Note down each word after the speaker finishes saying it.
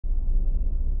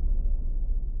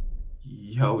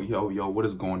Yo, what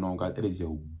is going on, guys? It is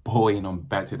your boy, and I'm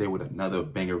back today with another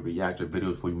banger reaction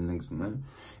videos for you niggas, man.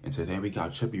 And today we got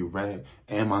Trippie Red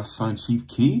and my son,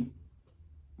 Keef.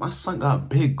 My son got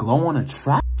big glow on the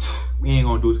track. We ain't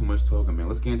gonna do too much talking, man.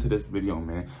 Let's get into this video,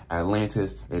 man.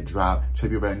 Atlantis, it dropped.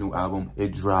 Trippie Red new album,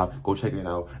 it dropped. Go check it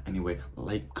out. Anyway,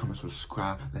 like, comment,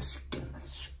 subscribe. Let's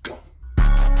go.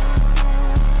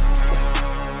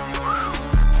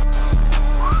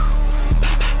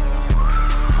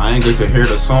 I ain't get to hear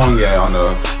the song yet on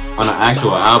the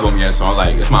actual album yet, so I'm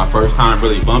like, it's my first time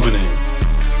really bumping it.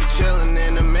 Chilling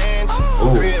in the mansion,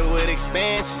 crib with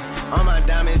expansion. All my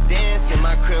diamonds dancing,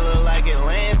 my crib look like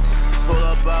Atlantis. Pull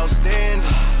up outstanding,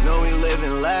 know we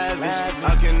living lavish.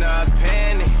 I cannot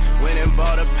panic, went and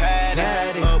bought a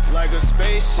paddock. Up like a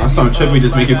spaceship. My song Trippie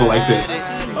just make it go like this.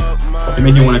 It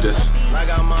make you wanna just like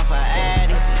I'm off an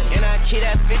addict. And I kid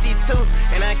at 52,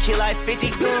 and I kill like 50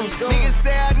 goons. Niggas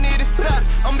say I need to stop,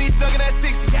 I'm be thugging at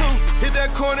 62. Hit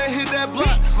that corner, hit that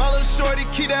block. My little shorty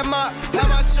keep that mop. How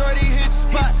my shorty hit the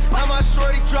spot. How my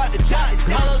shorty drop the dot.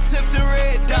 Hollow tips and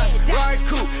red dots. Ride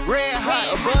coupe, red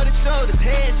hot. Above the shoulders,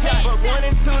 headshot. But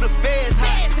 1 and 2, the feds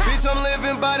hot. Bitch, I'm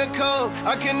living by the code.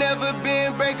 I can never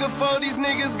bend, break a fold. These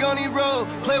niggas gon' roll.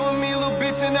 Play with me, little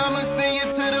bitch, and I'ma send you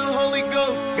to the Holy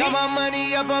Ghost. Got my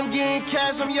money up, I'm getting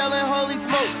cash, I'm yelling holy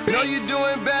smokes. Know you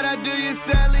doing bad, I do you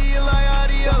sadly, you like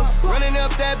adios. Running up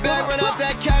that bag, run up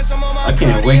that cash, I'm on my I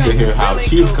can't wait to hear how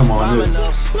Keef come on this.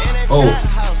 Oh.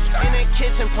 In the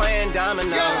kitchen playing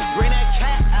dominoes. Bring that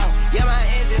cat out, yeah, my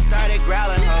engine started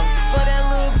growling, ho. For that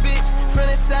little bitch, from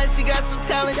the side, she got some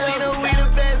talent, she know we the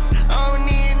best. I don't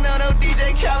need no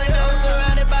DJ Khaled, though,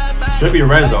 surrounded by Trippie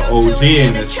Red's the OG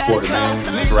in this sport, man,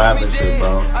 in this rapping shit,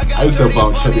 bro. I used to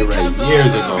bump Trippie Red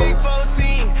years ago.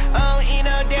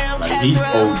 Like, he's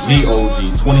OG,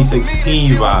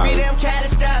 2016 vibe.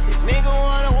 Nigga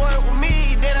wanna work with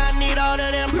me, then I need all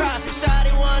of them profits.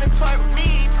 Shawty wanna twerk with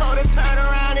me, told her turn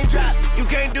around and drop. You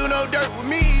can't do no dirt with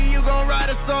me, you gon' write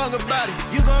a song about it.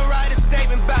 You gon' write a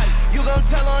statement about it, you gon'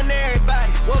 tell on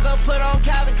everybody. Woke up, put on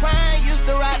Calvin Klein, used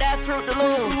to ride that Fruit the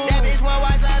Loom. That bitch wanna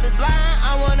watch Love is Blind,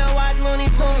 I wanna watch Looney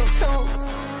Tunes.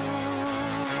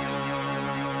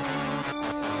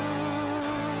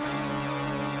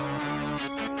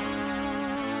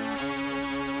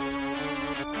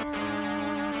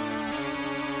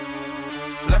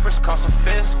 Leverage cost a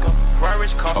fiscal,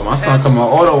 Rarish cost my son come on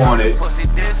auto on it. Pussy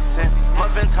dissing,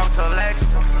 must been talk to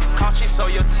Alexa. Caught you so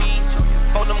your teacher,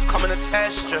 phone them coming to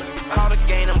test you. Call the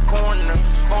game them corner,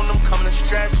 phone them coming to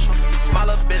stretch you. My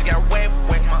little bitch got wet,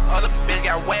 my other bitch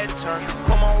got wetter.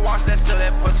 Come on, watch that still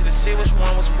that pussy to see which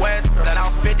one was wetter. Let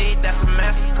out 50, that's a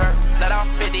massacre. Let out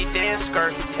 50, then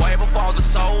skirt. Way before I was a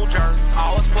soldier,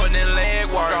 always putting in leg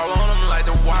work. Girl on them like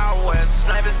the Wild West,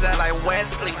 snipers that like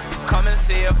Wesley. Come and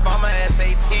see if I'm a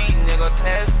SAT, nigga,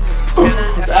 test me.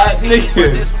 That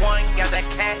nigga. This one got that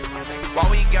cat. While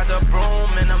we got the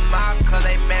broom and the mop, cause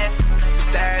they messy.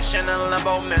 Stash in the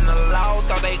limbo, man, the law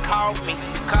thought they caught me.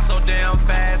 Cut so damn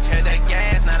fast, hit that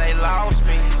gas, now they lost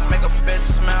me. Make a bitch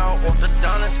smell off the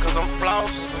donuts, cause I'm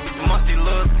floss. Musty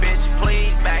little bitch,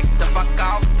 please back the fuck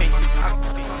off me.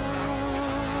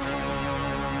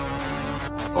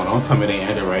 Oh, don't tell me they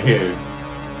ended right here.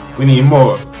 We need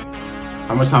more.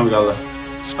 How much time we got left?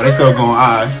 Oh, they still going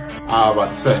I about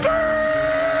to say.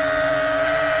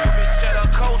 Bitch at a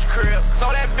coach crib, so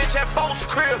that bitch at both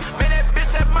crib. Man, that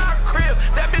bitch at my crib,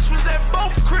 that bitch was at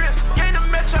both cribs. Gained a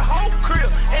match a whole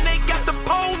crib, and they got the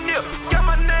pole nip. Got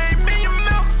my name in your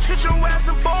mouth, shit your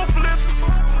ass in both lips.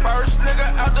 First nigga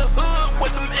out the hood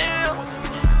with them M's.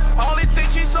 Only thing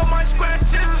she saw my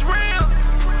scratches is rims.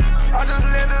 I just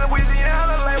lived in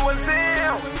Louisiana like what's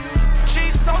in.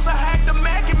 Chief Sosa hack the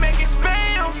Mac and make it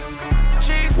spam.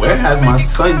 Where has my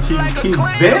son Keef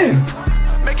been?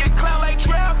 Make it clap like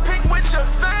trap pick with your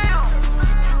fam.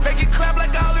 Make it clap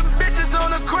like all them bitches on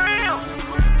the ground.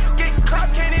 Get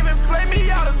clap, can't even play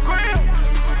me out of ground.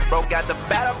 Bro got the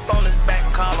bat up on his back,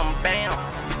 call him bam.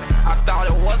 I thought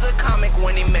it was a comic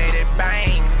when he made it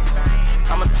bang.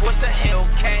 I'ma twist the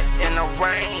Hellcat in the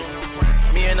rain.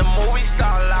 Me and the movie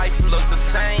star life look the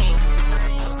same.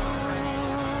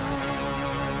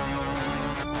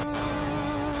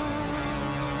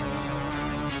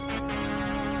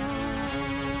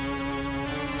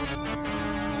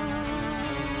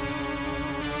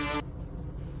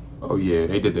 Oh yeah,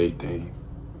 they did their thing.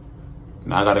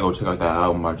 Now I gotta go check out that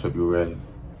album by Trippie Red.